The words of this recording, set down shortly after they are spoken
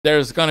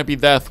There's gonna be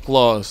death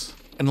claws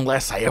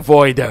unless I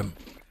avoid them.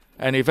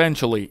 And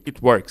eventually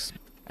it works.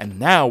 And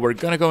now we're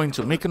gonna go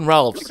into Mick and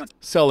Ralph's,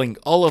 selling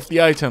all of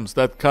the items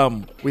that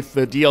come with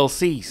the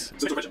DLCs.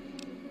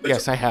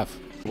 Yes, I have.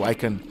 I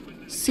can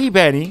see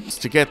Benny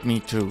to get me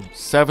to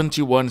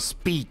 71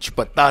 speech,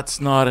 but that's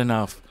not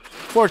enough.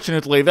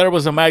 Fortunately, there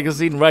was a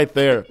magazine right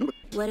there.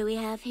 What do we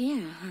have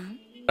here, huh?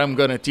 I'm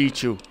gonna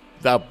teach you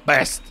the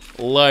best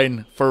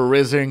line for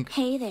rizzing.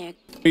 Hey there.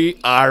 We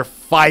are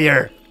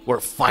fire. We're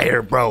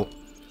fire, bro.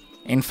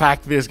 In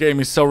fact, this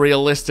game is so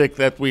realistic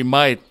that we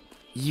might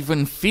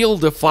even feel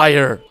the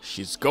fire.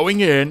 She's going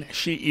in.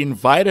 She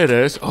invited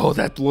us. Oh,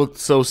 that looked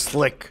so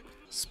slick.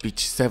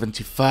 Speech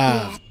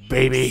 75,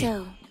 baby.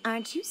 So,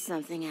 aren't you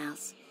something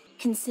else?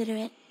 Consider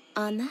it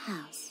on the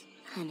house,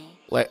 honey.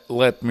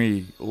 Let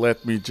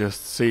me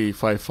just see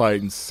if I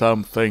find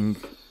something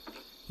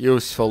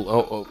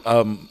useful.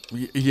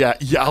 Yeah,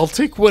 I'll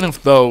take one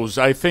of those.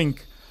 I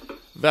think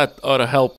that ought to help